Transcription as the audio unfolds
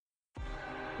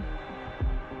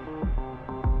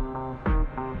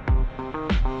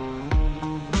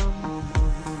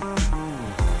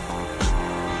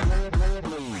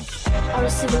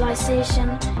civilization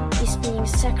is being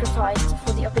sacrificed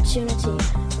for the opportunity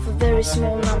of a very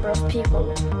small number of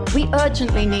people. We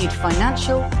urgently need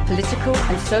financial, political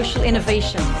and social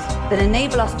innovations that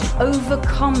enable us to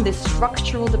overcome this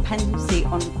structural dependency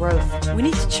on growth. We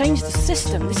need to change the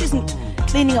system. This isn't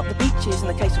cleaning up the beaches in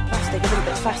the case of plastic a little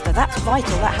bit faster. That's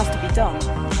vital, that has to be done.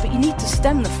 But you need to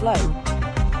stem the flow.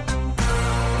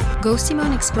 Go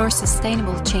Simone explores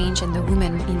sustainable change and the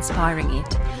women inspiring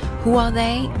it. Who are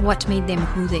they? What made them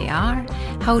who they are?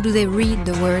 How do they read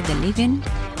the world they live in?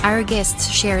 Our guests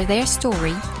share their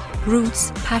story,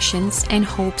 roots, passions and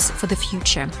hopes for the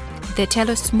future. They tell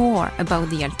us more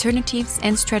about the alternatives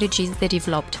and strategies they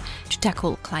developed to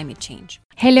tackle climate change.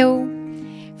 Hello!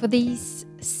 For this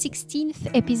 16th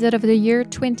episode of the year,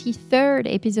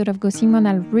 23rd episode of Go Simone,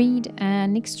 I'll read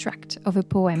an extract of a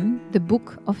poem, The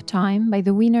Book of Time, by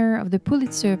the winner of the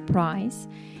Pulitzer Prize,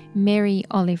 Mary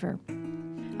Oliver.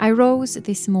 I rose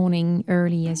this morning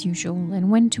early as usual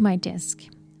and went to my desk.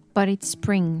 But it's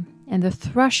spring and the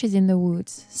thrush is in the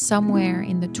woods, somewhere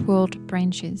in the twirled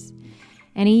branches.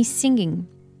 And he's singing.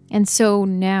 And so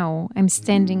now I'm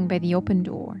standing by the open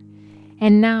door.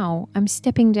 And now I'm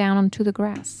stepping down onto the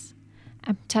grass.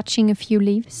 I'm touching a few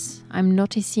leaves. I'm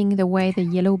noticing the way the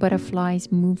yellow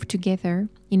butterflies move together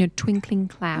in a twinkling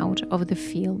cloud over the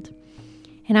field.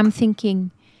 And I'm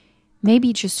thinking,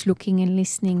 maybe just looking and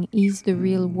listening is the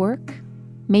real work.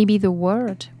 Maybe the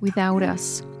world without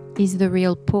us is the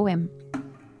real poem.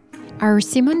 Our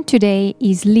Simone today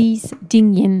is Lise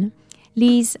Dignien.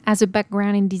 Lise has a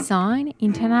background in design,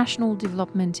 international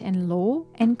development and law,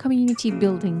 and community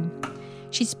building.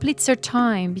 She splits her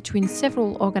time between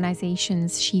several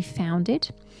organizations she founded,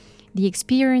 the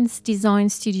Experience Design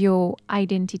Studio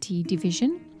Identity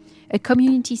Division, a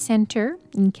community center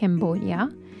in Cambodia,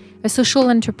 a social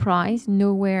enterprise,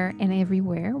 Nowhere and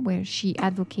Everywhere, where she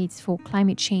advocates for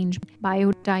climate change,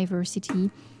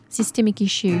 biodiversity, systemic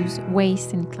issues,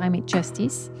 waste and climate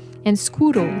justice, and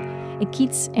Scoodle, a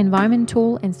kids'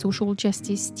 environmental and social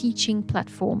justice teaching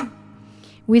platform.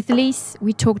 With Lise,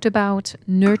 we talked about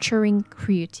nurturing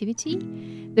creativity,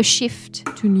 the shift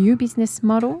to new business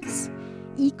models,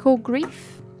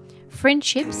 eco-grief,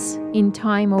 friendships in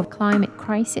time of climate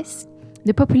crisis,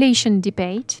 the population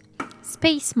debate,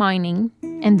 space mining,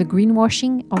 and the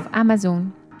greenwashing of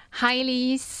Amazon. Hi,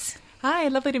 Lise. Hi,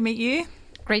 lovely to meet you.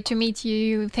 Great to meet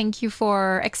you. Thank you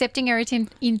for accepting our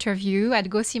interview at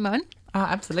Go Simone. Oh,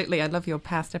 absolutely. I love your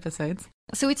past episodes.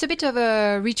 So it's a bit of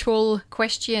a ritual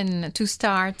question to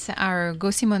start our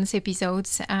Go Simone's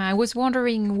episodes. I was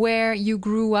wondering where you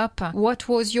grew up. What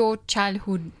was your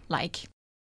childhood like?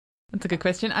 That's a good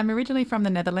question. I'm originally from the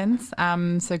Netherlands,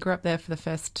 so grew up there for the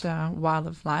first while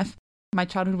of life. My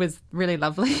childhood was really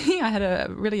lovely. I had a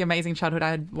really amazing childhood. I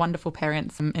had wonderful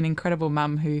parents, an incredible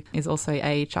mum who is also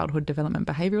a childhood development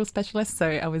behavioural specialist. So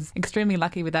I was extremely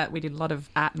lucky with that. We did a lot of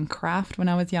art and craft when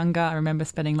I was younger. I remember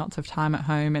spending lots of time at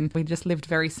home and we just lived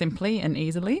very simply and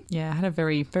easily. Yeah, I had a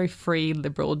very, very free,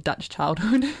 liberal Dutch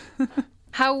childhood.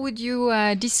 How would you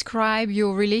describe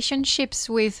your relationships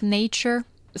with nature?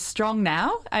 Strong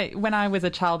now. When I was a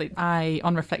child,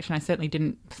 on reflection, I certainly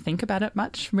didn't think about it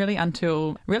much, really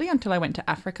until I went to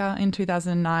Africa in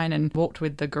 2009 and walked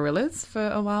with the gorillas for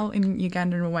a while in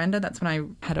Uganda and Rwanda. That's when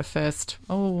I had a first,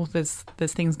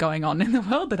 there's things going on in the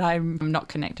world that I'm not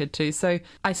connected to. So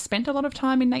I spent a lot of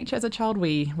time in nature as a child.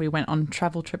 We went on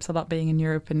travel trips a lot, being in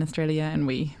Europe and Australia, and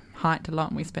we hiked a lot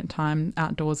and we spent time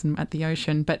outdoors and at the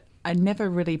ocean. But I never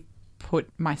really put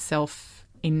myself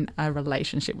in a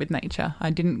relationship with nature.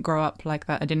 I didn't grow up like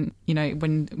that. I didn't,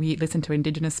 when we listen to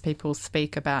Indigenous people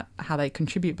speak about how they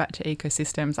contribute back to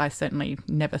ecosystems, I certainly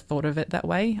never thought of it that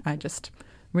way. I just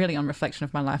really, on reflection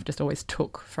of my life, just always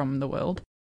took from the world.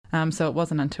 So it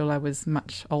wasn't until I was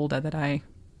much older that I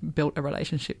built a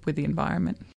relationship with the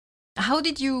environment. How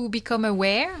did you become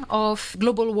aware of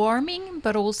global warming,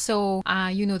 but also,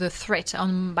 the threat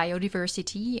on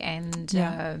biodiversity and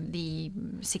the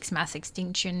sixth mass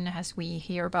extinction as we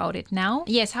hear about it now?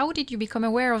 Yes, how did you become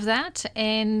aware of that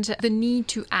and the need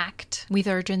to act with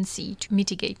urgency to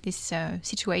mitigate this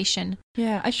situation?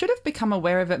 Yeah, I should have become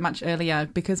aware of it much earlier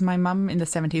because my mum in the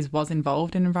 70s was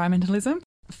involved in environmentalism.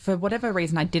 For whatever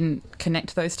reason, I didn't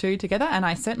connect those two together, and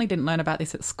I certainly didn't learn about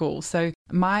this at school. So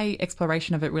my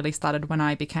exploration of it really started when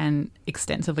I began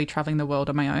extensively travelling the world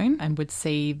on my own and would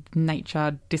see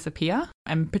nature disappear.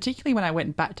 And particularly when I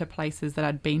went back to places that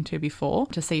I'd been to before,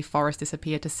 to see forests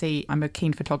disappear, I'm a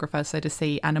keen photographer, so to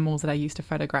see animals that I used to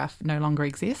photograph no longer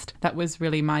exist. That was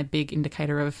really my big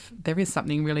indicator of there is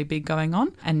something really big going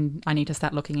on and I need to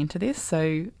start looking into this.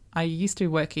 So I used to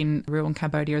work in rural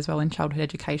Cambodia as well in childhood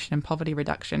education and poverty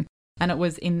reduction. And it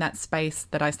was in that space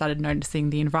that I started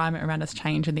noticing the environment around us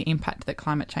change and the impact that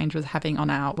climate change was having on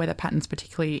our weather patterns,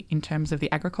 particularly in terms of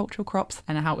the agricultural crops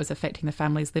and how it was affecting the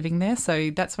families living there.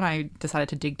 So that's when I decided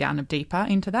to dig down deeper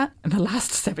into that. And the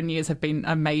last 7 years have been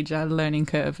a major learning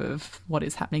curve of what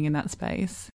is happening in that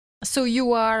space. So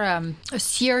you are a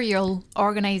serial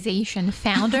organization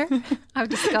founder, I've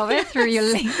discovered through your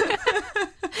link.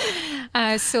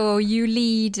 So you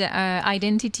lead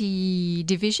Identity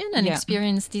Division, an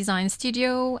experience design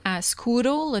studio,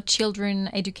 Skoodle, a children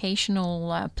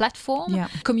educational platform,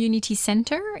 community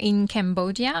center in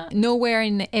Cambodia, Nowhere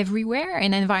and Everywhere,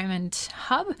 an environment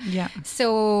hub. Yeah.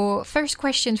 So first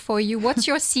question for you, what's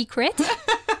your secret?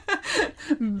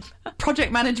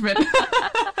 Project management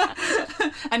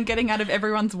and getting out of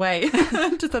everyone's way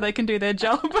so they can do their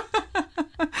job.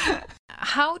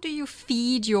 How do you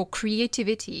feed your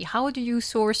creativity? How do you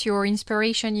source your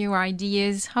inspiration, your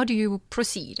ideas? How do you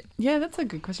proceed? Yeah, that's a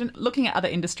good question. Looking at other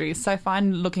industries. So I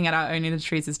find looking at our own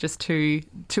industries is just too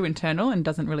internal and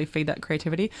doesn't really feed that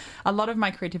creativity. A lot of my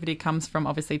creativity comes from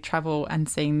obviously travel and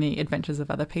seeing the adventures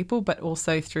of other people, but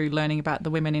also through learning about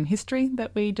the women in history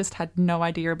that we just had no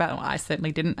idea about. Well, I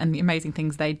certainly didn't, and the amazing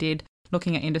things they did.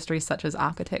 Looking at industries such as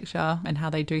architecture and how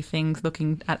they do things,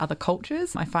 looking at other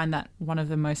cultures. I find that one of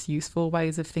the most useful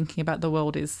ways of thinking about the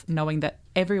world is knowing that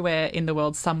everywhere in the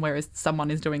world, someone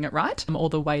is doing it right, or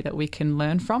the way that we can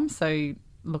learn from. So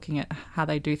looking at how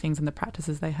they do things and the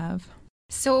practices they have.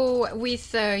 So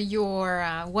with your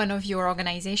one of your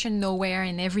organization, Nowhere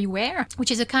and Everywhere,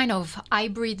 which is a kind of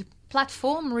hybrid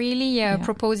platform, really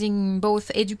proposing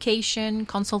both education,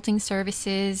 consulting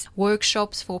services,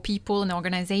 workshops for people and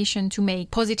organizations to make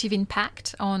positive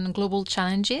impact on global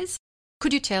challenges.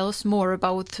 Could you tell us more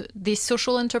about this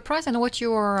social enterprise and what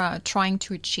you're trying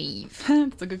to achieve?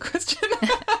 That's a good question.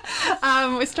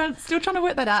 We're still trying to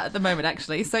work that out at the moment,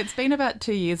 actually. So it's been about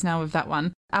 2 years now with that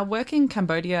one. Our work in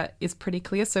Cambodia is pretty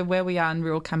clear. So where we are in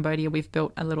rural Cambodia, we've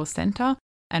built a little centre.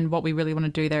 And what we really want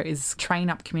to do there is train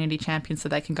up community champions so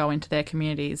they can go into their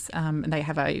communities. And they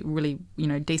have a really,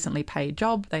 decently paid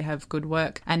job. They have good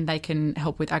work and they can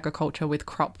help with agriculture, with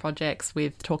crop projects,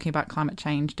 with talking about climate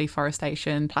change,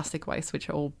 deforestation, plastic waste, which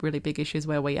are all really big issues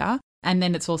where we are. And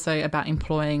then it's also about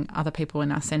employing other people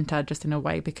in our centre just in a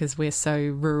way because we're so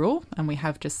rural and we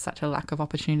have just such a lack of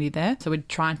opportunity there. So we're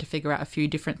trying to figure out a few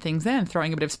different things there and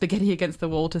throwing a bit of spaghetti against the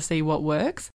wall to see what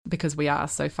works because we are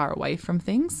so far away from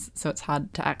things. So it's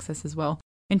hard to access as well.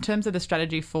 In terms of the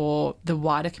strategy for the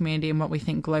wider community and what we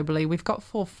think globally, we've got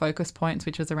 4 focus points,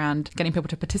 which is around getting people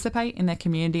to participate in their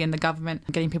community and the government,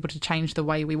 getting people to change the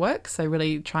way we work. So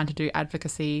really trying to do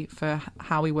advocacy for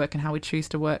how we work and how we choose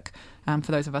to work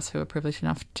for those of us who are privileged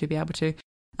enough to be able to.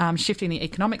 Shifting the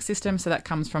economic system, so that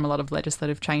comes from a lot of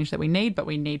legislative change that we need, but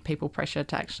we need people pressure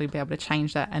to actually be able to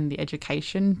change that and the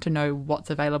education to know what's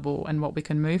available and what we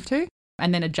can move to.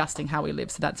 And then adjusting how we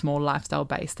live. So that's more lifestyle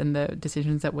based and the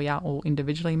decisions that we are all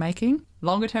individually making.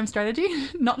 Longer term strategy,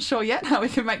 not sure yet how we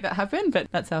can make that happen, but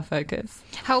that's our focus.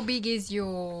 How big is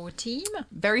your team?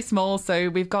 Very small. So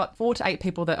we've got 4 to 8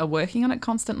 people that are working on it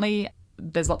constantly.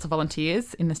 There's lots of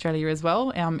volunteers in Australia as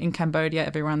well. In Cambodia,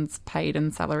 everyone's paid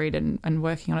and salaried and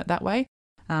working on it that way.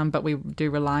 But we do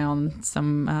rely on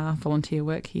some volunteer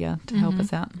work here to help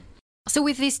us out. So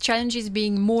with these challenges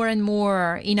being more and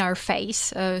more in our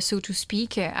face, so to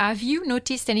speak, have you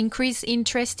noticed an increased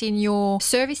interest in your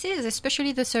services,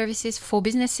 especially the services for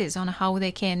businesses, on how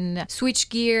they can switch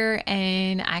gear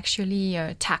and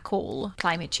actually tackle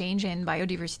climate change and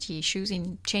biodiversity issues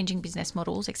in changing business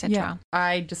models, etc.? Yeah,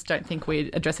 I just don't think we're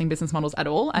addressing business models at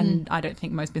all. And I don't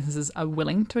think most businesses are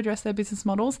willing to address their business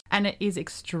models. And it is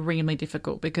extremely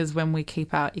difficult because when we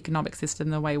keep our economic system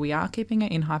the way we are keeping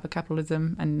it in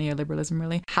hypercapitalism and neoliberalism,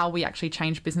 really, how we actually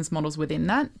change business models within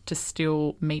that to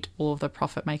still meet all of the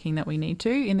profit making that we need to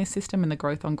in this system and the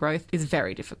growth on growth is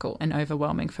very difficult and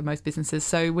overwhelming for most businesses.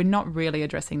 So we're not really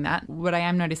addressing that. What I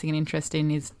am noticing an interest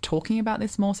in is talking about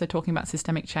this more. So talking about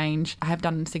systemic change. I have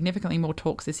done significantly more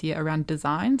talks this year around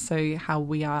design. So how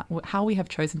we have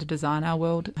chosen to design our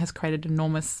world has created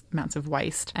enormous amounts of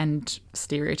waste and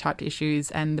stereotyped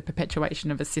issues and the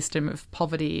perpetuation of a system of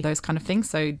poverty, those kind of things.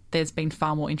 So there's been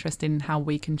far more interest in how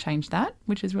we can change that,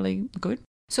 which is really good.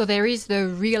 So there is the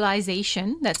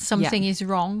realization that something is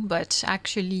wrong, but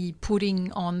actually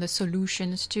putting on the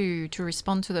solutions to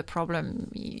respond to the problem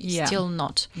is still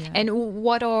not. Yeah. And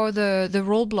what are the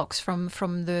roadblocks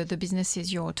from the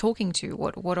businesses you're talking to?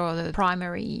 What are the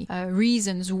primary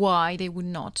reasons why they would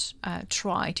not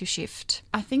try to shift?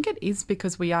 I think it is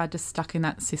because we are just stuck in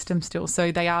that system still. So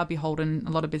they are beholden,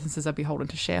 a lot of businesses are beholden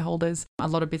to shareholders. A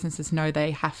lot of businesses know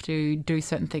they have to do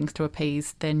certain things to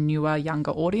appease their newer,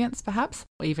 younger audience, perhaps.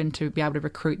 even to be able to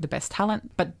recruit the best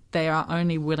talent. But they are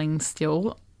only willing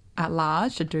still at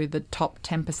large to do the top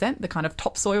 10%, the kind of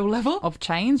topsoil level of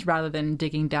change, rather than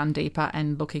digging down deeper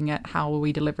and looking at how are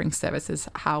we delivering services,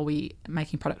 how are we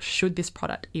making products, should this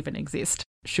product even exist?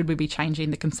 Should we be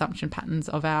changing the consumption patterns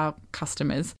of our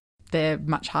customers? They're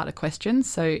much harder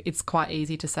questions. So it's quite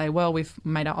easy to say, well, we've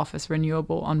made our office run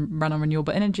on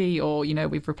renewable energy, or,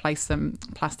 we've replaced some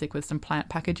plastic with some plant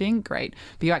packaging. Great.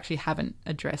 But you actually haven't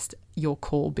addressed your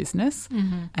core business.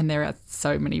 Mm-hmm. And there are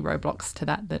so many roadblocks to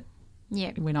that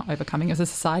we're not overcoming as a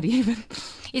society even.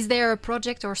 Is there a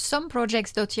project or some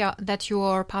projects that you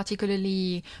are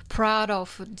particularly proud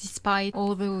of despite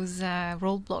all those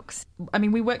roadblocks? I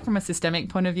mean, we work from a systemic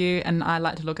point of view, and I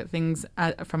like to look at things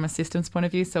from a systems point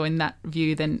of view. So in that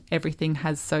view, then everything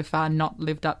has so far not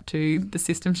lived up to the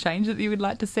systems change that you would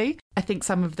like to see. I think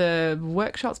some of the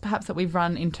workshops perhaps that we've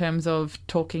run in terms of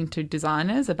talking to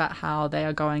designers about how they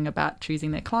are going about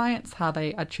choosing their clients, how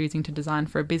they are choosing to design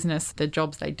for a business, the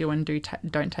jobs they do and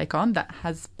don't take on, that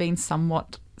has been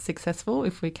somewhat successful,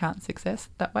 if we count success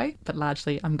that way. But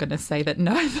largely I'm going to say that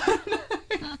no.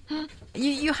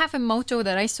 You have a motto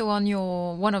that I saw on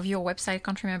one of your websites, I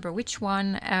can't remember which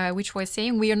one, which was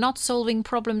saying, we are not solving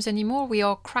problems anymore, we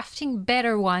are crafting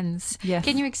better ones. Yes.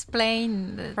 Can you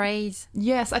explain the phrase?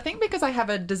 Yes, I think because I have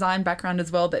a design background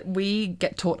as well, that we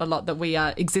get taught a lot that we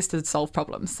exist to solve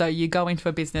problems. So you go into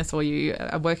a business or you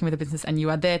are working with a business and you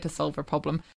are there to solve a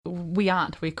problem. We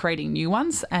aren't. We're creating new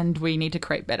ones and we need to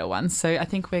create better ones. So I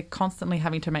think we're constantly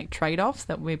having to make trade-offs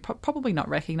that we're probably not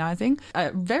recognising.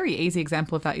 A very easy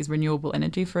example of that is renewable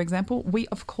energy, for example. We,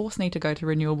 of course, need to go to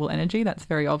renewable energy. That's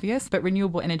very obvious. But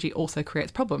renewable energy also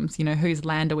creates problems. Whose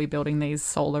land are we building these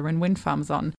solar and wind farms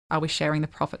on? Are we sharing the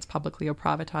profits publicly or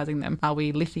privatising them? Are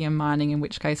we lithium mining, in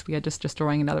which case we are just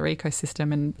destroying another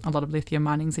ecosystem? And a lot of lithium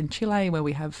mining's in Chile, where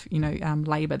we have,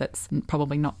 labour that's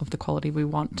probably not of the quality we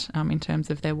want in terms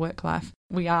of their work life.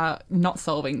 We are not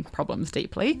solving problems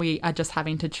deeply. We are just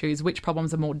having to choose which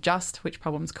problems are more just, which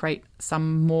problems create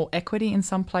some more equity in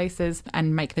some places,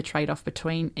 and make the trade-off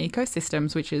between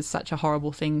ecosystems, which is such a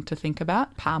horrible thing to think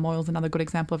about. Palm oil is another good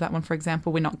example of that one, for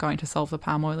example. We're not going to solve the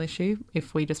palm oil issue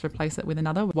if we just replace it with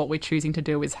another. What we're choosing to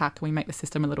do is how can we make the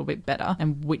system a little bit better,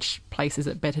 and which place is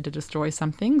it better to destroy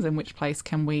some things, and which place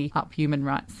can we up human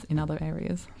rights in other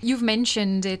areas. You've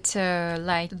mentioned it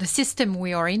like the system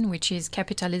we are in, which is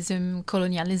capitalism,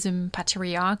 colonialism,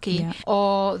 patriarchy,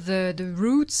 or the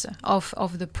roots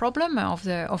of the problem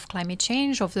of climate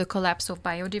change, of the collapse of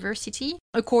biodiversity.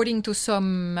 According to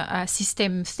some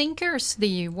system thinkers,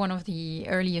 one of the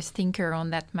earliest thinker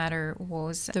on that matter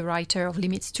was the writer of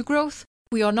Limits to Growth.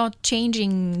 We are not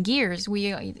changing gears.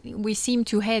 We seem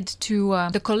to head to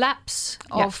the collapse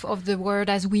of the world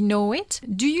as we know it.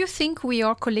 Do you think we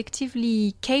are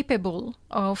collectively capable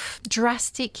of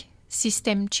drastic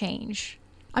system change?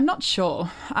 I'm not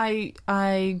sure.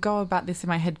 I go about this in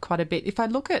my head quite a bit. If I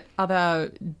look at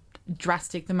other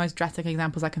the most drastic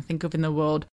examples I can think of in the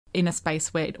world, in a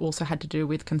space where it also had to do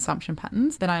with consumption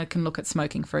patterns, then I can look at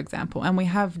smoking, for example. And we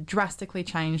have drastically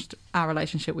changed our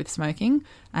relationship with smoking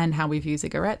and how we view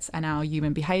cigarettes and our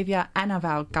human behaviour and of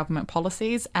our government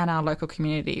policies and our local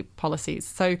community policies.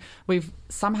 So we've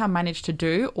somehow managed to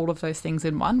do all of those things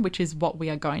in one, which is what we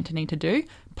are going to need to do,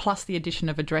 plus the addition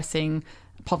of addressing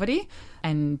poverty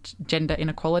and gender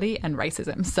inequality and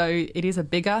racism. So it is a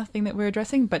bigger thing that we're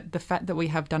addressing, but the fact that we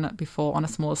have done it before on a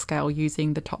smaller scale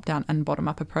using the top-down and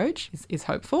bottom-up approach is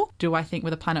hopeful. Do I think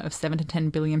with a planet of 7 to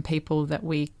 10 billion people that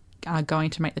we are going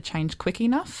to make the change quick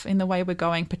enough in the way we're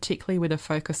going, particularly with a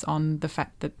focus on the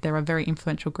fact that there are very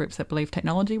influential groups that believe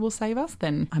technology will save us?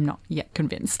 Then I'm not yet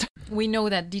convinced. We know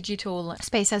that digital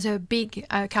space has a big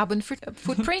carbon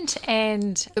footprint,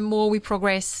 and the more we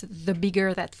progress, the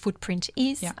bigger that footprint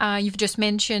is. Yeah. You've just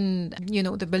mentioned,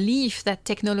 the belief that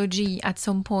technology at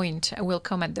some point will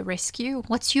come at the rescue.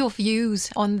 What's your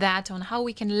views on that, on how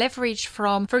we can leverage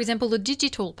from, for example, the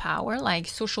digital power, like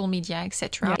social media,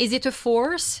 etc.? Yeah. Is it a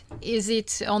force? Is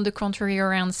it, on the contrary,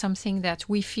 around something that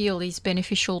we feel is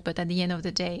beneficial, but at the end of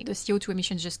the day, the CO2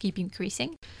 emissions just keep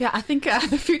increasing? Yeah, I think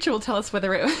the future will tell us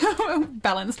whether it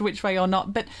balanced which way or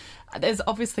not. But there's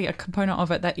obviously a component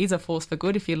of it that is a force for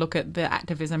good. If you look at the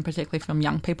activism, particularly from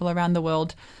young people around the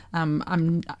world,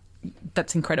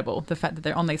 that's incredible. The fact that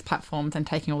they're on these platforms and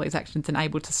taking all these actions and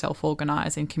able to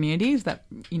self-organise in communities that,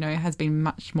 has been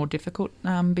much more difficult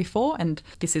before. And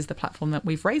this is the platform that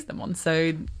we've raised them on.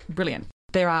 So brilliant.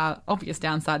 There are obvious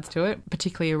downsides to it,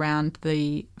 particularly around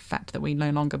the fact that we no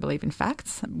longer believe in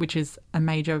facts, which is a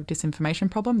major disinformation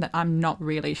problem that I'm not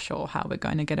really sure how we're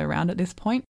going to get around at this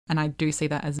point. And I do see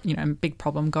that as, a big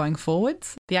problem going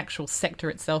forwards. The actual sector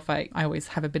itself, I always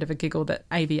have a bit of a giggle that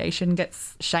aviation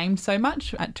gets shamed so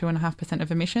much at 2.5%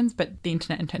 of emissions, but the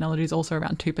internet and technology is also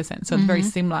around 2%. So it's very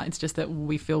similar. It's just that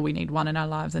we feel we need one in our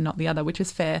lives and not the other, which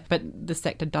is fair. But the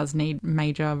sector does need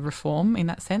major reform in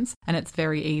that sense. And it's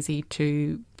very easy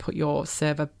to put your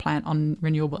server plant on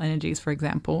renewable energies, for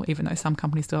example, even though some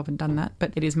companies still haven't done that.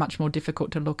 But it is much more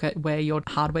difficult to look at where your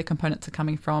hardware components are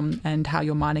coming from and how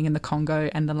you're mining in the Congo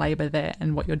and the labour there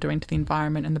and what you're doing to the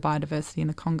environment and the biodiversity in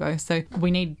the Congo. So we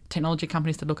need technology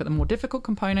companies to look at the more difficult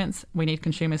components. We need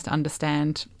consumers to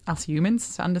understand, us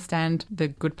humans to understand the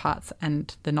good parts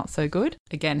and the not so good.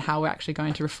 Again, how we're actually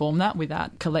going to reform that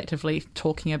without collectively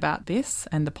talking about this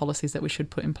and the policies that we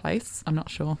should put in place, I'm not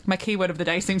sure. My keyword of the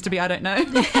day seems to be I don't know.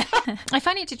 I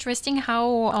find it interesting how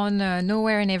on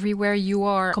Nowhere and Everywhere you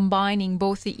are combining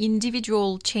both the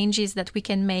individual changes that we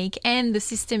can make and the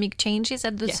systemic changes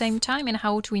at the same time, and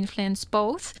how to influence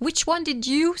both. Which one did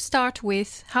you start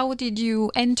with? How did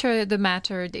you enter the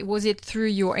matter? Was it through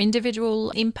your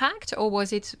individual impact, or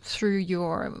was it through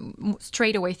your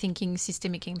straight away thinking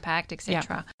systemic impact,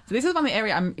 etc.? Yeah. So this is one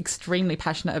area I'm extremely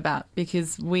passionate about,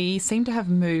 because we seem to have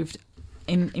moved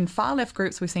in far left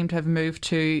groups, we seem to have moved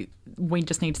to we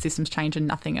just need systems change and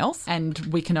nothing else, and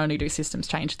we can only do systems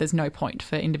change. There's no point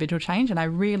for individual change, and I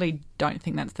really don't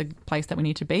think that's the place that we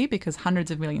need to be, because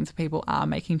hundreds of millions of people are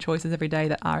making choices every day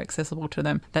that are accessible to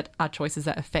them, that are choices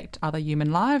that affect other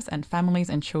human lives and families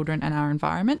and children and our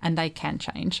environment, and they can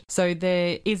change. So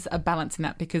there is a balance in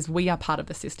that, because we are part of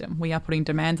the system. We are putting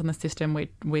demands on the system.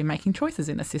 We're making choices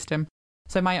in the system.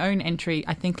 So my own entry,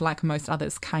 I think like most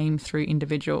others, came through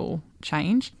individual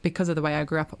change. Because of the way I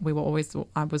grew up,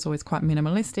 I was always quite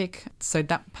minimalistic. So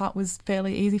that part was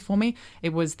fairly easy for me.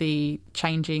 It was the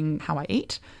changing how I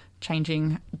eat,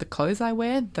 changing the clothes I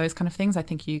wear, those kind of things. I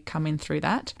think you come in through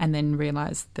that and then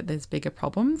realise that there's bigger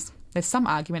problems. There's some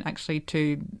argument actually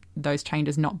to those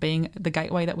changes not being the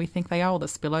gateway that we think they are, or the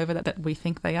spillover that we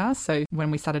think they are. So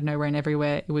when we started Nowhere and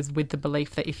Everywhere, it was with the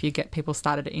belief that if you get people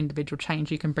started at individual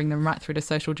change, you can bring them right through to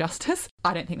social justice.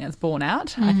 I don't think that's borne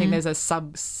out. I think there's a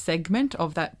sub-segment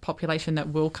of that population that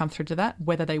will come through to that.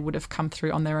 Whether they would have come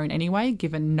through on their own anyway,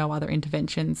 given no other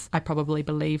interventions, I probably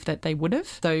believe that they would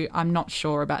have. So I'm not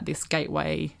sure about this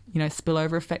gateway,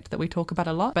 spillover effect that we talk about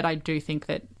a lot. But I do think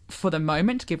that for the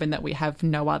moment, given that we have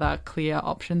no other clear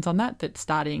options on that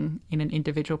starting in an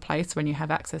individual place when you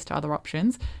have access to other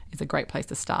options is a great place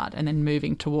to start, and then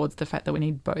moving towards the fact that we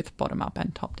need both bottom up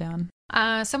and top down.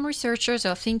 Some researchers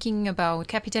are thinking about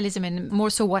capitalism and more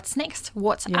so what's next,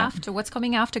 what's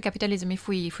coming after capitalism. If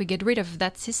we get rid of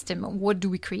that system, what do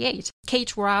we create?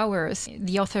 Kate Raworth,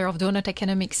 the author of Donut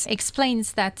Economics,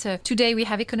 explains that today we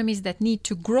have economies that need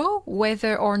to grow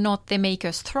whether or not they make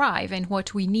us thrive, and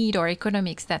what we need are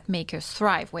economics that make us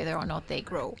thrive whether or not they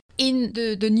grow. In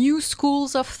the new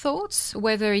schools of thoughts,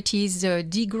 whether it is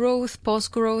degrowth,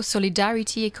 post-growth,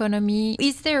 solidarity economy,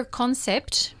 is there a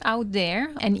concept out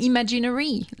there, an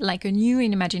imaginary, like a new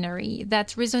imaginary, that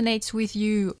resonates with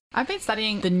you? I've been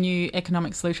studying the new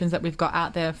economic solutions that we've got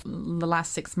out there for the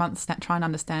last 6 months, trying to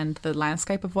understand the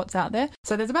landscape of what's out there.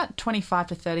 So there's about 25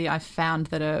 to 30 I've found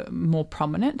that are more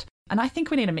prominent. And I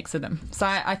think we need a mix of them. So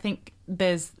I think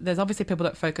there's obviously people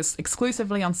that focus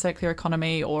exclusively on circular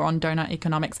economy or on donut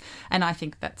economics, and I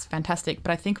think that's fantastic.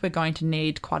 But I think we're going to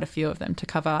need quite a few of them to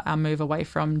cover our move away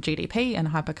from GDP and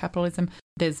hypercapitalism.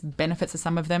 There's benefits to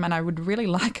some of them, and I would really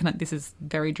like, and this is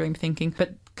very dream thinking,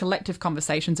 but collective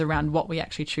conversations around what we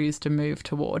actually choose to move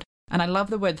toward. And I love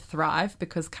the word thrive,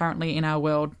 because currently in our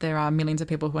world there are millions of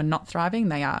people who are not thriving.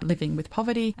 They are living with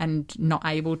poverty and not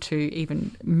able to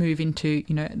even move into,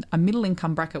 a middle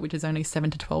income bracket, which is only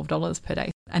 $7 to $12 per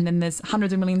day. And then there's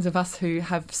hundreds of millions of us who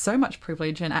have so much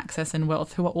privilege and access and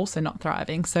wealth who are also not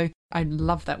thriving. So I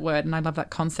love that word and I love that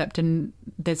concept. And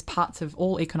there's parts of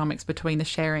all economics, between the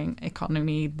sharing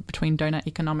economy, between donut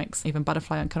economics, even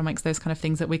butterfly economics, those kind of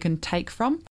things that we can take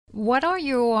from. What are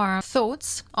your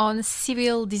thoughts on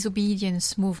civil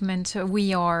disobedience movement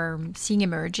we are seeing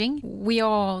emerging? We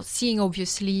are seeing,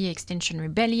 obviously, Extinction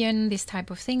Rebellion, this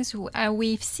type of things.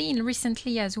 We've seen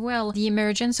recently as well the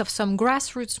emergence of some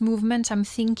grassroots movement. I'm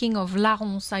thinking of La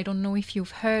Ronce. I don't know if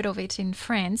you've heard of it in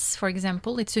France, for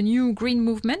example. It's a new green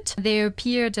movement. They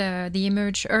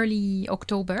emerged early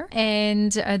October,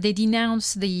 and they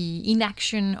denounce the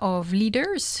inaction of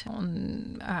leaders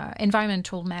on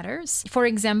environmental matters. For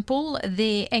example, example,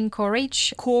 they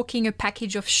encourage corking a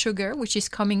package of sugar, which is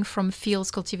coming from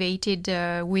fields cultivated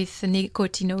with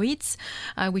nicotinoids,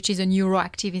 which is a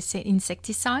neuroactive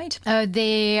insecticide.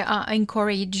 They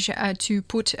encourage to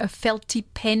put a felt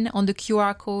tip pen on the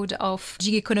QR code of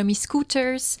gig economy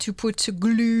scooters, to put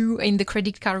glue in the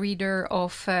credit card reader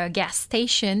of a gas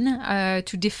station,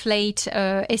 to deflate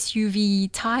SUV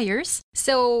tires.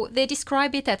 So they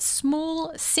describe it as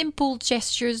small, simple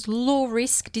gestures, low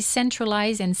risk,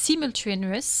 decentralized and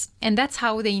simultaneous. And that's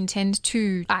how they intend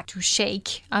to act to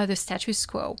shake the status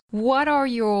quo. What are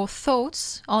your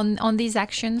thoughts on these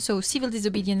actions? So civil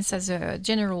disobedience as a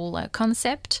general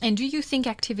concept. And do you think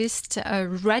activist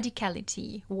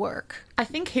radicality work? I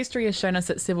think history has shown us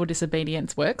that civil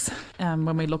disobedience works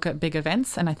when we look at big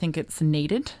events, and I think it's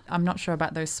needed. I'm not sure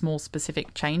about those small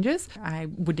specific changes. I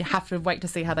would have to wait to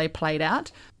see how they played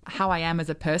out. How I am as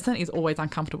a person is always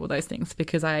uncomfortable with those things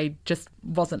because I just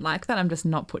wasn't like that. I'm just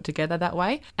not put together that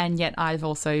way. And yet I've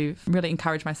also really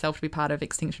encouraged myself to be part of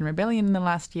Extinction Rebellion in the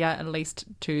last year, at least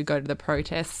to go to the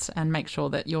protests and make sure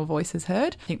that your voice is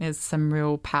heard. I think there's some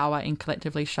real power in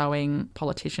collectively showing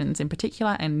politicians in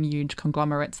particular and huge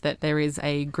conglomerates that there is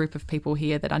a group of people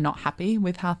here that are not happy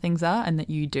with how things are and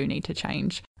that you do need to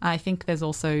change. I think there's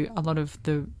also a lot of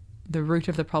the root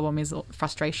of the problem is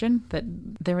frustration, that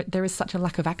there is such a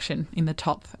lack of action in the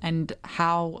top, and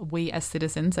how we as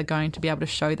citizens are going to be able to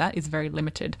show that is very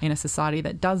limited in a society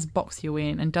that does box you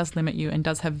in and does limit you and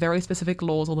does have very specific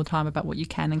laws all the time about what you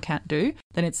can and can't do.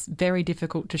 Then it's very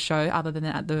difficult to show, other than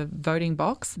at the voting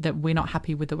box, that we're not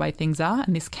happy with the way things are,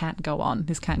 and this can't go on.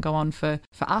 This can't go on for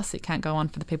us. It can't go on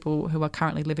for the people who are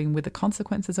currently living with the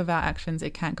consequences of our actions.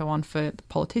 It can't go on for the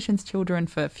politicians' children,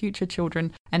 for future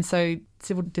children. And so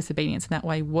civil disobedience in that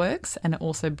way works, and it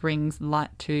also brings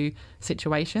light to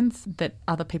situations that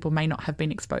other people may not have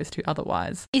been exposed to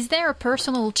otherwise. Is there a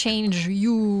personal change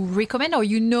you recommend or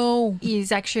you know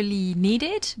is actually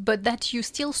needed, but that you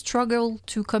still struggle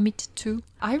to commit to?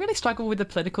 I really struggle with the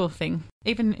political thing.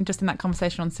 Even just in that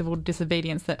conversation on civil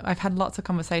disobedience, that I've had lots of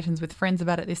conversations with friends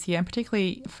about it this year, and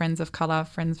particularly friends of colour,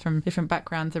 friends from different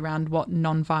backgrounds, around what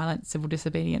non-violent civil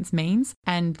disobedience means,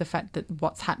 and the fact that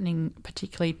what's happening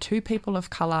particularly to people of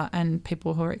colour and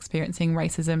people who are experiencing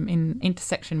racism in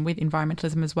intersection with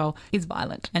environmentalism as well is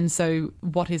violent. And so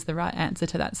what is the right answer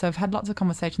to that? So I've had lots of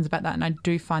conversations about that, and I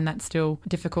do find that still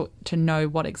difficult to know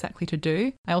what exactly to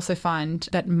do. I also find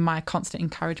that my constant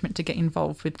encouragement to get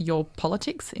involved with your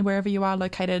politics wherever you are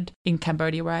located. In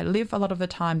Cambodia, where I live, a lot of the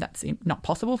time that's not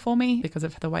possible for me because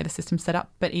of the way the system's set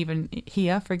up. But even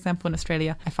here, for example, in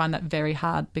Australia, I find that very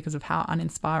hard because of how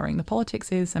uninspiring the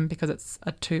politics is, and because it's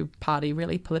a two-party,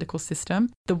 really, political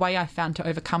system. The way I found to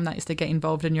overcome that is to get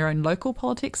involved in your own local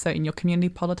politics, so in your community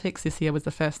politics. This year was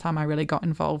the first time I really got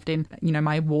involved in,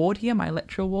 my ward here, my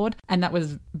electoral ward, and that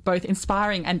was both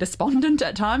inspiring and despondent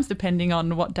at times, depending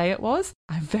on what day it was.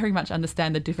 I very much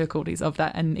understand the difficulties of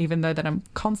that, and even though that I'm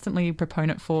constantly a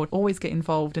proponent for always get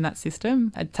involved in that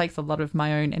system, it takes a lot of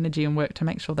my own energy and work to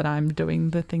make sure that I'm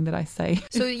doing the thing that I say.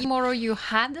 So tomorrow you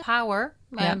had power,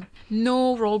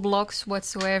 no roadblocks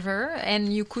whatsoever,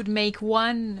 and you could make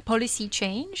one policy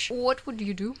change. What would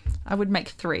you do? I would make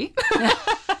 3.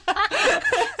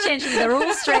 Changing the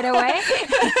rules straight away.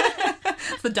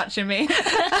 It's the Dutch in me.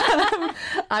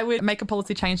 I would make a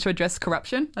policy change to address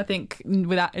corruption. I think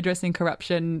without addressing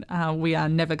corruption, we are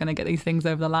never going to get these things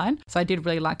over the line. So I did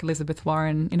really like Elizabeth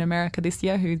Warren in America this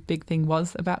year, whose big thing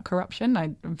was about corruption.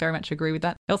 I very much agree with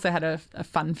that. I also had a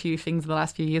fun few things the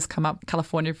last few years come up.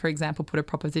 California, for example, put a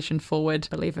proposition forward,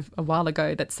 I believe a while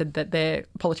ago, that said that their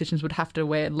politicians would have to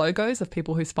wear logos of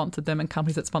people who sponsored them and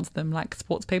companies that sponsored them, like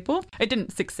sports people. It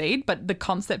didn't succeed, but the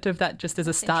concept of that just as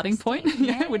a starting point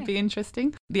would be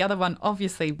interesting. The other one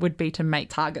obviously would be to make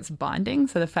targets binding.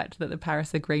 So the fact that the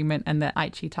Paris Agreement and the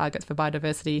Aichi targets for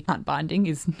biodiversity aren't binding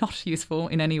is not useful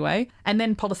in any way. And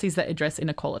then policies that address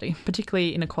inequality,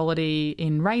 particularly inequality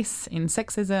in race, in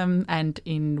sexism and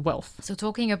in wealth. So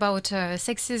talking about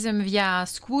sexism via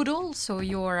Squoodle, so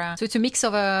it's a mix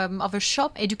of a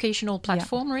shop educational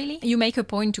platform, really. You make a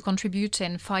point to contribute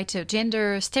and fight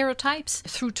gender stereotypes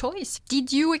through toys.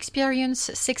 Did you experience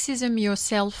sexism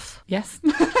yourself? Yes.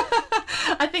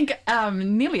 I think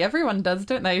nearly everyone does,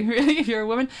 don't they, really, if you're a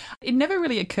woman? It never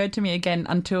really occurred to me again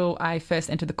until I first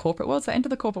entered the corporate world. So I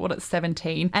entered the corporate world at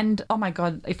 17. And, oh my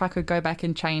God, if I could go back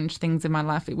and change things in my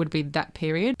life, it would be that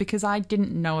period, because I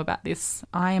didn't know about this.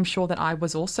 I am sure that I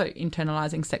was also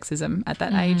internalizing sexism at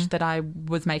that age, that I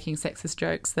was making sexist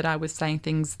jokes, that I was saying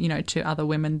things, to other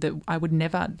women that I would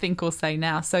never think or say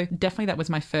now. So definitely that was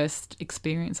my first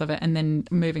experience of it. And then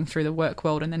moving through the work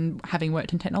world, and then having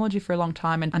worked in technology for a long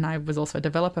time, and I was also a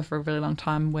developer for a really long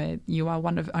time, where you are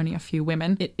one of only a few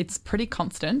women. It's pretty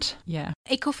constant. Yeah.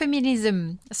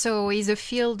 Ecofeminism, so, is a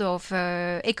field of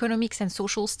economics and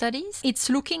social studies. It's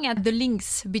looking at the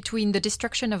links between the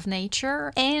destruction of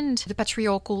nature and the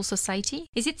patriarchal society.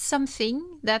 Is it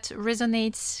something that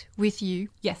resonates with you?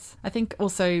 Yes. I think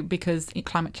also because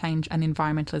climate change and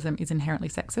environmentalism is inherently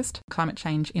sexist. Climate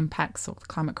change impacts, or the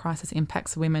climate crisis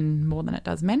impacts women more than it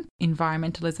does men.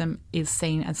 Environmentalism is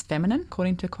seen as feminine,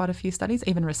 according to quite a few studies.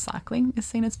 Even recycling is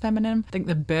seen as feminine. I think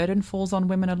the burden falls on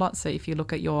women a lot. So if you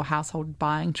look at your household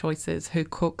buying choices, who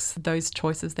cooks, those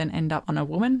choices then end up on a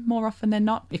woman more often than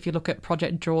not. If you look at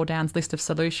Project Drawdown's list of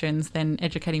solutions, then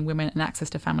educating women and access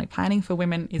to family planning for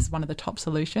women is one of the top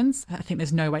solutions. I think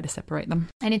there's no way to separate them.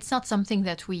 And it's not something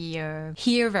that we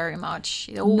hear very much.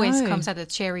 It always comes as a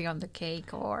cherry on the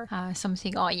cake, or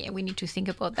something, oh yeah, we need to think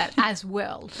about that as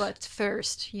well. But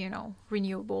first,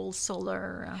 renewable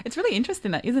solar. It's really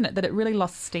interesting that, isn't it, that it really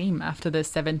lost steam after the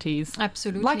 70s.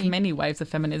 Absolutely. Like many waves of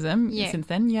feminism since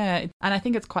then, yeah. And I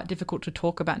think it's quite difficult to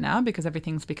talk about now because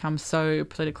everything's become so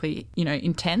politically,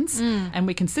 intense, and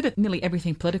we consider nearly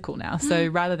everything political now. So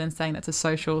rather than saying that's a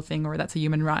social thing or that's a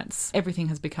human rights, everything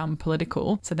has become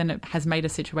political. So then it has made a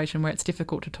situation where it's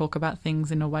difficult to talk about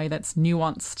things in a way that's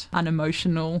nuanced,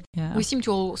 unemotional. Yeah. We seem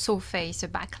to also face a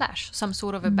backlash, some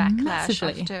sort of a backlash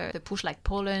Massively. after the push like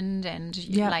Poland and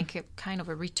like a kind of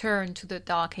a return to the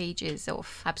dark ages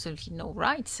of absolutely no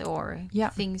rights or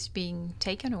things being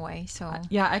taken away. So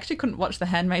yeah, I actually couldn't watch The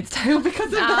Handmaid's Tale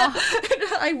because of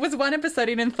that. I was one episode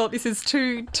in and thought, this is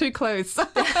too close.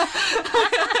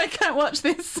 I can't watch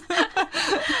this.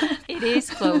 It is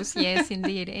close, yes,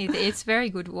 indeed. It's a very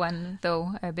good one,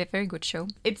 though, a very good show.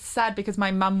 It's sad because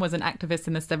my mum was an activist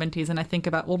in the 70s, and I think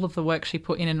about all of the work she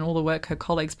put in and all the work her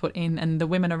colleagues put in, and the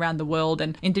women around the world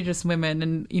and Indigenous women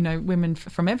and, women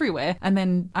from everywhere. And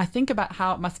then I think about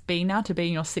how it must be now to be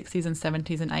in your 60s and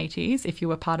 70s and 80s if you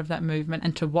were part of that movement,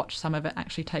 and to watch some of it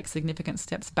actually take significant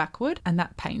steps backward. And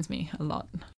that pains me a lot.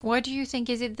 What do you think?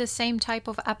 Is it the same type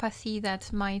of apathy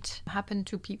that might happen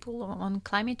to people on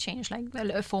climate change, like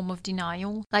a form of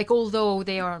denial? Like, although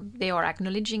they are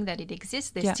acknowledging that it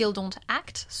exists, they still don't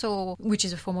act. So, which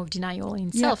is a form of denial in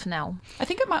itself now. I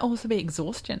think it might also be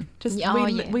exhaustion.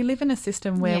 We live in a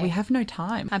system where we have no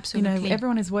time. Absolutely.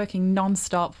 Everyone is working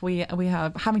non-stop. We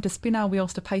are having to spin our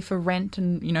wheels to pay for rent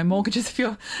and, mortgages if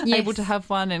you're able to have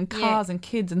one, and cars and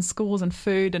kids and schools and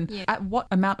food. And at what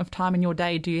amount of time in your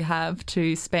day do you have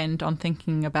to spend on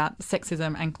thinking about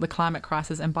sexism and the climate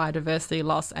crisis and biodiversity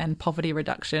loss and poverty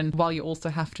reduction while you also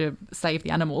have to save the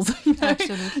animals?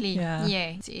 Absolutely.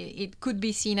 It could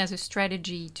be seen as a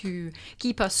strategy to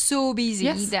keep us so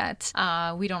busy that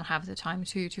we don't have the time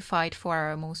to fight for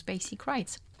our most basic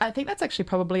rights. I think that's actually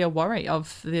probably a worry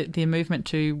of the movement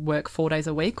to work 4 days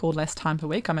a week or less time per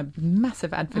week. I'm a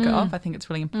massive advocate of. I think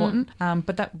it's really important.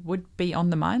 But that would be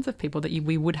on the minds of people, that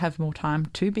we would have more time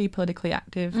to be politically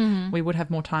active. We would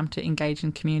have more time to engage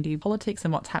in community politics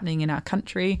and what's happening in our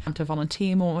country, to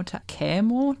volunteer more, to care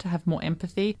more, to have more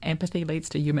empathy. Empathy leads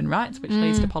to human rights, which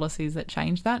leads to policies that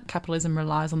change that. Capitalism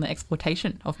relies on the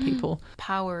exploitation of people.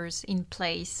 Powers in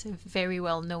place very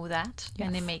well know that,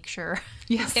 and they make sure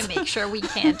we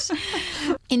can.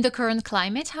 In the current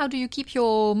climate, how do you keep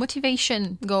your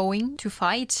motivation going to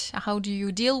fight? How do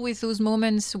you deal with those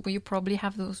moments? You probably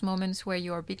have those moments where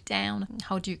you're a bit down.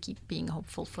 How do you keep being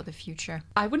hopeful for the future?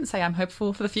 I wouldn't say I'm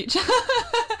hopeful for the future.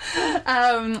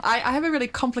 I have a really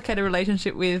complicated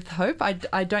relationship with hope.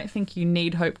 I don't think you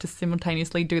need hope to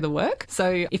simultaneously do the work.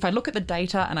 So if I look at the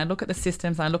data and I look at the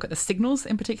systems and I look at the signals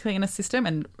in particular in a system,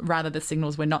 and rather the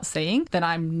signals we're not seeing, then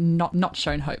I'm not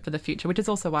shown hope for the future, which is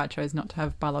also why I chose not to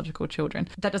have biological children.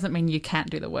 That doesn't mean you can't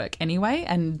do the work anyway,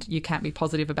 and you can't be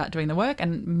positive about doing the work.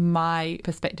 And my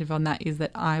perspective on that is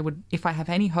that if I have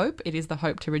any hope, it is the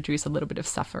hope to reduce a little bit of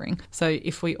suffering. So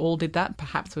if we all did that,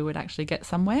 perhaps we would actually get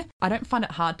somewhere. I don't find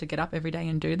it hard to get up every day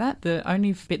and do that. The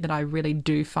only bit that I really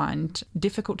do find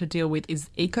difficult to deal with is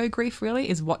eco-grief, really,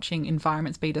 is watching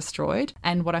environments be destroyed.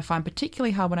 And what I find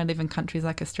particularly hard when I live in countries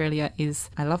like Australia is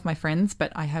I love my friends,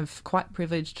 but I have quite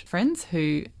privileged friends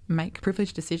who make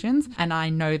privileged decisions, and I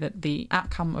know that the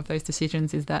outcome of those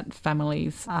decisions is that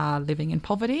families are living in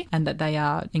poverty and that they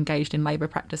are engaged in labour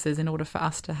practices in order for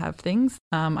us to have things.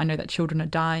 I know that children are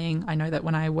dying. I know that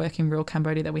when I work in rural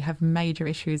Cambodia that we have major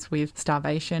issues with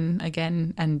starvation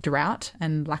again, and drought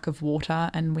and lack of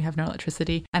water, and we have no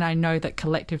electricity. And I know that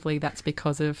collectively that's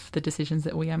because of the decisions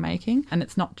that we are making. And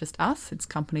it's not just us, it's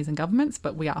companies and governments,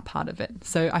 but we are part of it.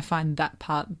 So I find that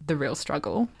part the real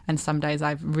struggle. And some days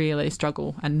I really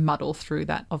struggle and muddle through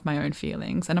that of my own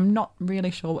feelings, and I'm not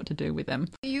really sure what to do with them.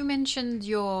 You mentioned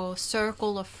your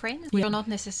circle of friends. You're not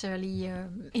necessarily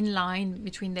in line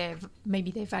between their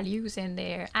values and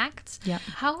their acts. Yeah.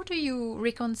 How do you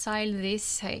reconcile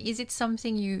this? Is it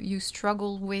something you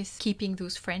struggle with, keeping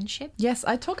those friendships? Yes,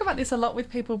 I talk about this a lot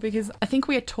with people because I think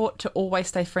we are taught to always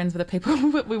stay friends with the people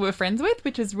we were friends with,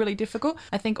 which is really difficult.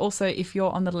 I think also if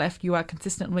you're on the left, you are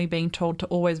consistently being told to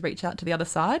always reach out to the other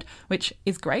side, which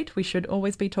is great. We should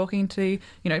always be talking to,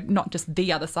 not just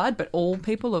the other side, but all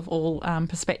people of all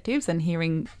perspectives and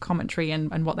hearing commentary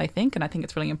and what they think. And I think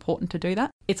it's really important to do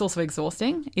that. It's also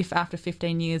exhausting if after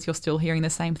 15 years you're still hearing the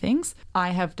same things.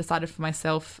 I have decided for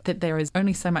myself that there is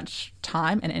only so much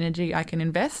time and energy I can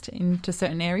invest into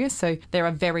certain areas. So there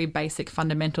are very basic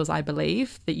fundamentals, I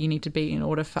believe, that you need to be in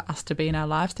order for us to be in our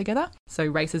lives together.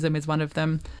 So racism is one of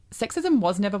them. Sexism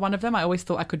was never one of them. I always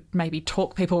thought I could maybe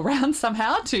talk people around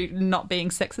somehow to not being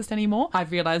sexist anymore.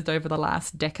 I've realised over the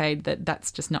last decade that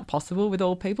that's just not possible with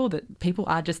all people, that people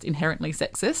are just inherently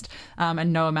sexist,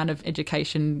 and no amount of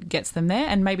education gets them there.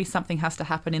 And maybe something has to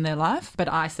happen in their life, but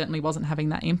I certainly wasn't having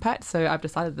that impact. So I've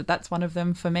decided that that's one of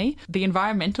them for me. The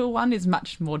environmental one is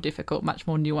much more difficult, much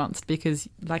more nuanced because,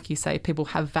 like you say, people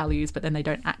have values, but then they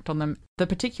don't act on them. The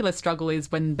particular struggle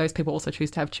is when those people also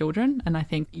choose to have children. And I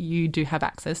think you do have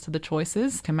access to the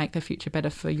choices, can make the future better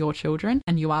for your children.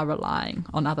 And you are relying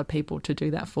on other people to do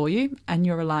that for you. And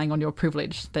you're relying on your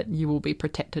privilege that you will be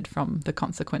protected from the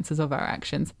consequences of our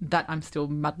actions. That I'm still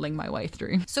muddling my way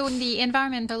through. So in the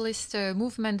environmentalist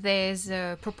movement, there's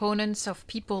proponents of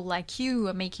people like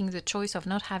you making the choice of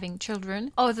not having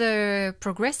children. Other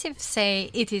progressives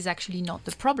say it is actually not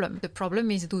the problem. The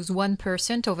problem is those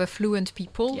 1% of affluent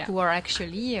people who are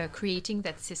actually creating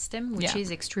that system, which is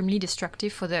extremely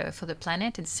destructive for the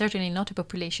planet and certainly not a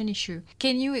population issue.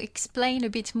 Can you explain a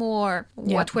bit more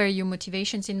what were your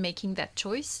motivations in making that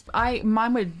choice?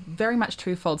 Mine were very much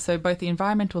twofold. So both the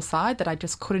environmental side that I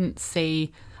just couldn't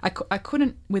see. I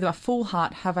couldn't, with a full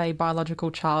heart, have a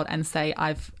biological child and say,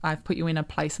 I've put you in a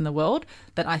place in the world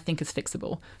that I think is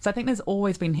fixable. So I think there's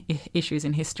always been issues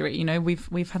in history.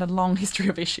 We've had a long history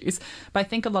of issues, but I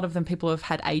think a lot of them people have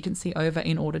had agency over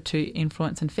in order to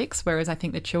influence and fix, whereas I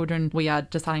think the children we are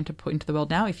deciding to put into the world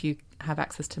now, if you have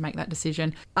access to make that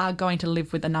decision, are going to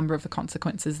live with a number of the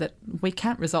consequences that we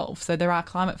can't resolve. So there are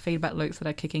climate feedback loops that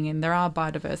are kicking in. There are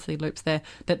biodiversity loops there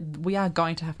that we are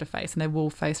going to have to face and they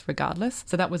will face regardless.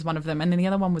 So that was one of them. And then the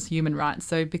other one was human rights.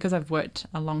 So because I've worked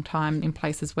a long time in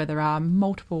places where there are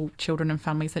multiple children and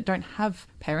families that don't have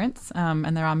parents,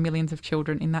 and there are millions of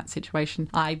children in that situation,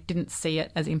 I didn't see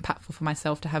it as impactful for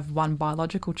myself to have one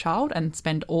biological child and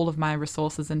spend all of my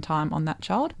resources and time on that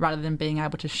child rather than being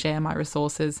able to share my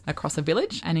resources across a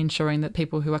village and ensuring that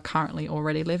people who are currently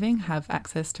already living have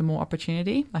access to more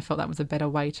opportunity. I felt that was a better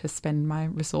way to spend my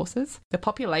resources. The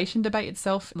population debate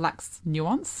itself lacks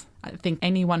nuance. I think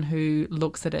anyone who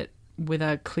looks at it with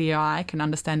a clear eye can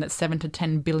understand that 7 to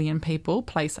 10 billion people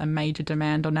place a major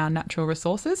demand on our natural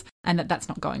resources and that's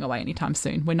not going away anytime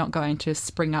soon. We're not going to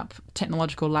spring up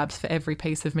technological labs for every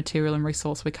piece of material and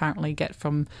resource we currently get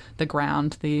from the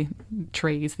ground, the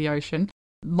trees, the ocean.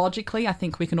 Logically, I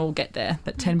think we can all get there,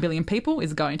 that 10 billion people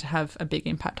is going to have a big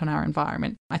impact on our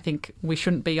environment. I think we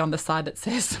shouldn't be on the side that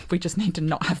says we just need to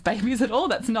not have babies at all.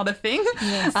 That's not a thing.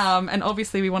 Yes. And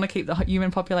obviously we want to keep the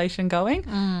human population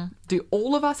going. Do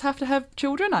all of us have to have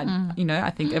children?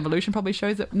 I think evolution probably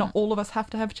shows that not all of us have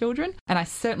to have children. And I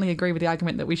certainly agree with the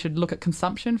argument that we should look at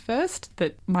consumption first,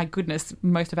 that, my goodness,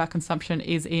 most of our consumption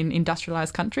is in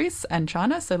industrialized countries and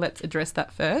China. So let's address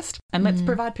that first. And let's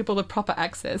provide people with proper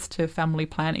access to family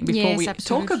planning before we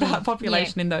talk about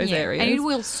population in those areas. And it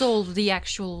will solve the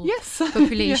actual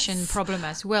population problem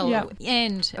as well,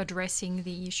 and addressing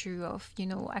the issue of,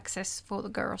 access for the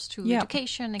girls to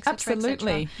education, etc.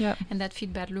 Absolutely. And that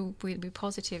feedback loop will be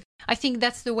positive. I think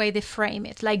that's the way they frame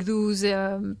it, like those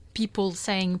people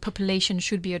saying population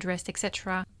should be addressed,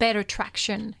 etc. Better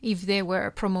traction if they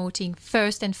were promoting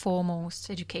first and foremost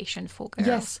education for girls.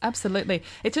 Yes, absolutely.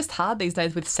 It's just hard these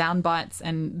days with sound bites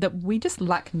and that we just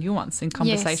lack nuance in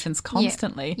conversations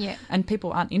constantly. And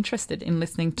people aren't interested in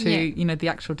listening to, the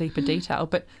actual deeper detail.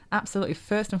 But absolutely,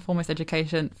 first and foremost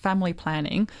education, family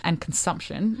planning and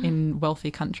consumption in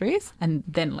wealthy countries. And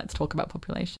then let's talk about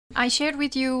population. I shared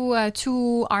with you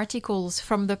 2 articles articles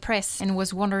from the press and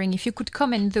was wondering if you could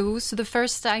comment those. So the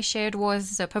first I shared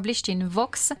was published in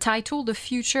Vox, titled "The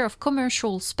Future of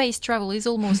Commercial Space Travel is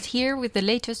Almost Here with the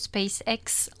Latest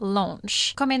SpaceX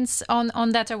Launch." Comments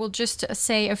on that, I will just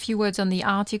say a few words on the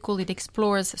article. It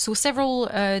explores several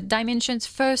dimensions.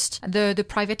 First, the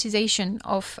privatization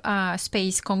of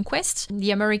space conquest,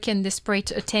 the American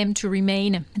desperate attempt to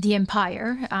remain the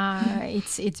empire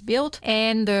it's built,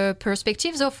 and the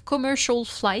perspectives of commercial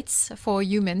flights for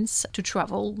humans to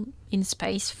travel in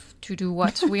space to do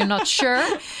what we're not sure.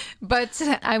 But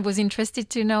I was interested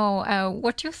to know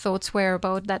what your thoughts were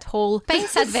about that whole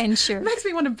space adventure. It makes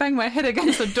me want to bang my head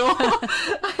against the door.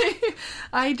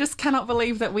 I just cannot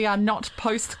believe that we are not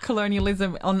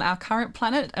post-colonialism on our current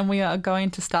planet and we are going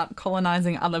to start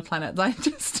colonizing other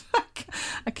planets.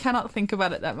 I cannot think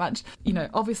about it that much. You know,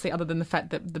 obviously, other than the fact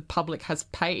that the public has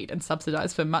paid and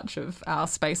subsidized for much of our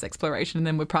space exploration and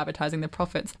then we're privatizing the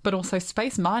profits, but also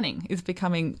space mining is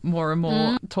becoming more and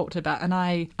more talked about. And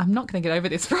I'm not going to get over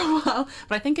this for a while,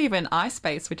 but I think even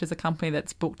iSpace, which is a company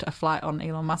that's booked a flight on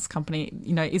Elon Musk's company,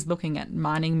 you know, is looking at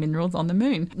mining minerals on the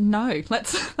moon. No,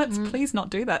 let's please not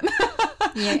do that.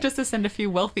 Yeah. Just to send a few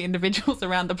wealthy individuals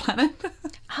around the planet.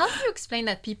 How do you explain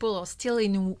that people are still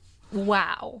in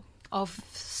wow of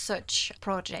such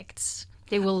projects?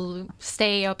 They will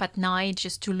stay up at night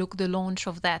just to look the launch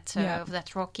of that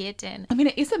rocket. And I mean,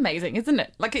 it is amazing, isn't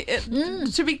it? Like,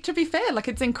 to be fair, like,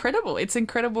 it's incredible. It's an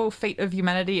incredible feat of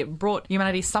humanity. It brought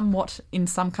humanity somewhat in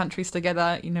some countries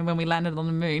together, you know, when we landed on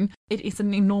the moon. It is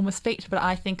an enormous feat. But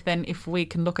I think then if we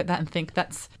can look at that and think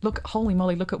holy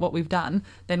moly, look at what we've done,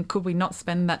 then could we not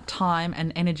spend that time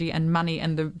and energy and money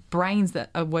and the brains that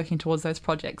are working towards those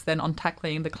projects then on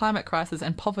tackling the climate crisis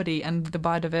and poverty and the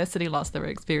biodiversity loss that we're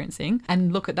experiencing, and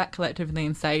look at that collectively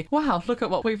and say, wow, look at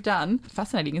what we've done.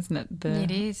 Fascinating, isn't it?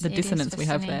 The dissonance we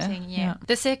have there. Yeah.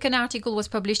 The second article was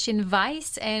published in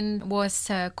Vice and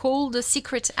was called "The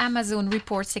Secret Amazon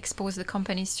Reports Expose the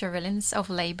Company's Surveillance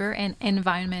of Labor and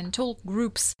Environmental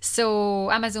Groups." So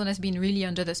Amazon has been really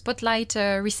under the spotlight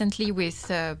recently with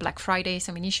Black Friday,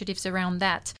 some initiatives around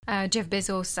that. Jeff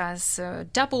Bezos has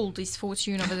doubled his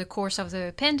fortune over the course of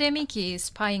the pandemic. He is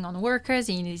spying on workers.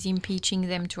 He is impeaching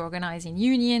them to organize in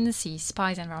unions. He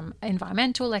spies on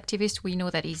environmental activists. We know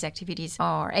that his activities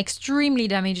are extremely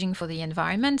damaging for the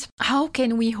environment. How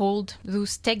can we hold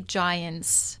those tech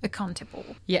giants accountable?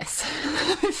 Yes.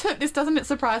 This doesn't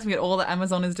surprise me at all that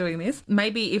Amazon is doing this.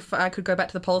 Maybe if I could go back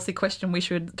to the policy question, we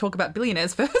should talk about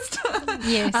billionaires first.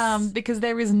 Yes. Because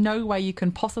there is no way you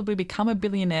can possibly become a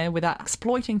billionaire without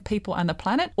exploiting people and the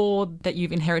planet, or that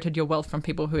you've inherited your wealth from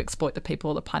people who exploit the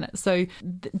people or the planet. So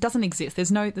it doesn't exist.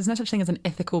 There's no such thing as an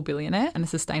ethical billionaire and a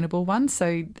sustainable one. So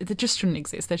it just shouldn't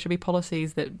exist. There should be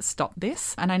policies that stop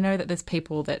this. And I know that there's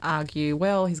people that argue,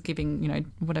 well, he's giving, you know,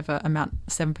 whatever amount,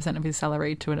 7% of his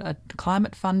salary to a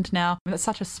climate fund now. I mean, that's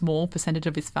such a small percentage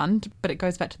of his fund, but it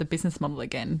goes back to the business model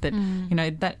again, that, you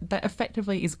know, that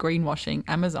effectively is greenwashing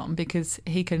Amazon, because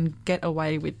he can get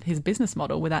away with his business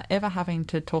model without ever having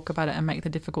to talk about it and make the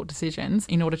difficult decisions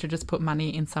in order to just put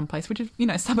money in some place, which is, you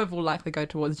know, some of it will likely go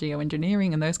towards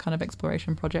geoengineering and those kind of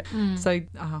exploration projects. So,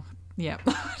 yeah,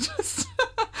 just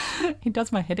it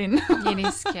does my head in. It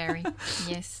is scary,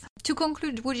 yes. To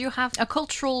conclude, would you have a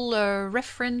cultural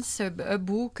reference, a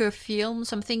book, a film,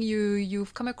 something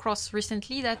you've come across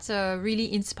recently that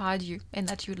really inspired you and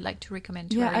that you'd like to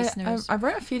recommend to our listeners? I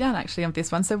wrote a few down actually on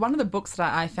this one. So one of the books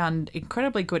that I found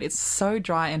incredibly good, it's so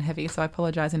dry and heavy, so I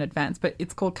apologise in advance, but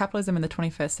it's called Capitalism in the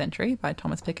 21st Century by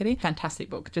Thomas Piketty. Fantastic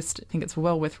book. Just think it's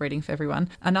well worth reading for everyone.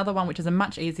 Another one which is a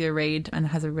much easier read and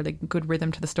has a really good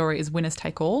rhythm to the story is Winners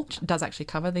Take All, which does actually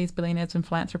cover these billionaires and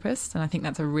philanthropists, and I think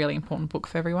that's a really important book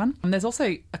for everyone. And there's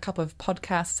also a couple of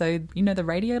podcasts. So, you know, the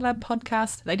Radiolab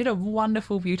podcast, they did a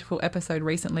wonderful, beautiful episode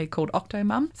recently called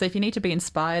Octomum. So if you need to be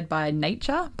inspired by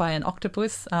nature, by an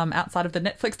octopus outside of the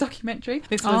Netflix documentary,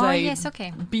 this was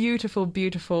beautiful,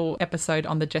 beautiful episode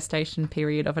on the gestation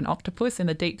period of an octopus in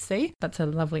the deep sea. That's a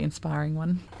lovely, inspiring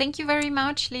one. Thank you very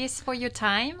much, Liz, for your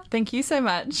time. Thank you so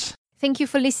much. Thank you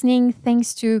for listening.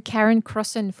 Thanks to Karen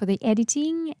Crossan for the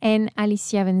editing and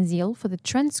Alicia Van Zyl for the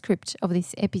transcript of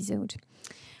this episode.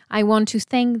 I want to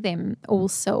thank them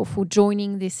also for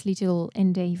joining this little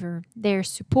endeavor. Their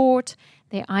support,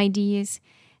 their ideas,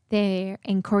 their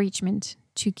encouragement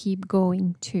to keep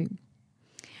going too.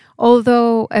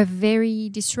 Although a very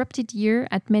disrupted year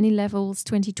at many levels,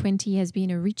 2020 has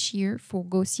been a rich year for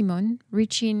Go Simone,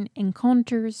 rich in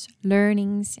encounters,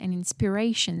 learnings, and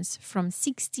inspirations from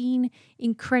 16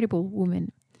 incredible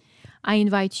women. I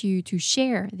invite you to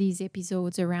share these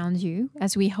episodes around you,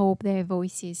 as we hope their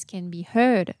voices can be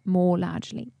heard more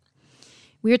largely.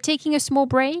 We are taking a small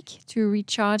break to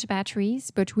recharge batteries,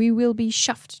 but we will be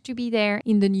chuffed to be there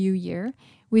in the new year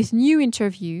with new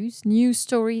interviews, new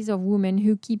stories of women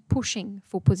who keep pushing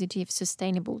for positive,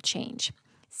 sustainable change.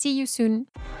 See you soon.